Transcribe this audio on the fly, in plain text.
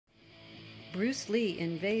Bruce Lee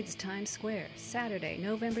invades Times Square, Saturday,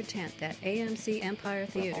 November 10th at AMC Empire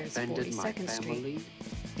Theaters, 42nd Street.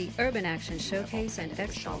 The Urban Action Showcase and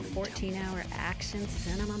Expo 14-hour action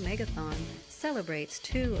cinema megathon celebrates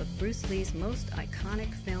two of Bruce Lee's most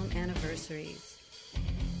iconic film anniversaries.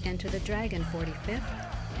 Enter the Dragon 45th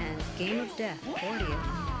and Game of Death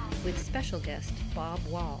 40th with special guest Bob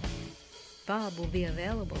Wall. Bob will be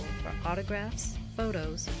available for autographs,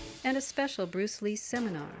 photos, and a special Bruce Lee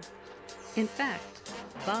seminar. In fact,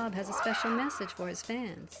 Bob has a special message for his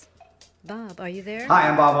fans. Bob, are you there? Hi,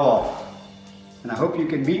 I'm Bob Wall, and I hope you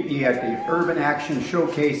can meet me at the Urban Action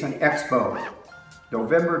Showcase and Expo,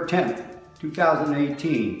 November 10th,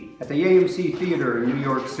 2018, at the AMC Theater in New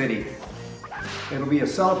York City. It'll be a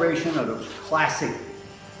celebration of the classic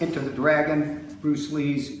Enter the Dragon, Bruce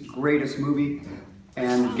Lee's greatest movie,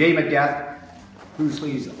 and Game of Death, Bruce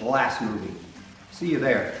Lee's last movie. See you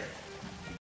there.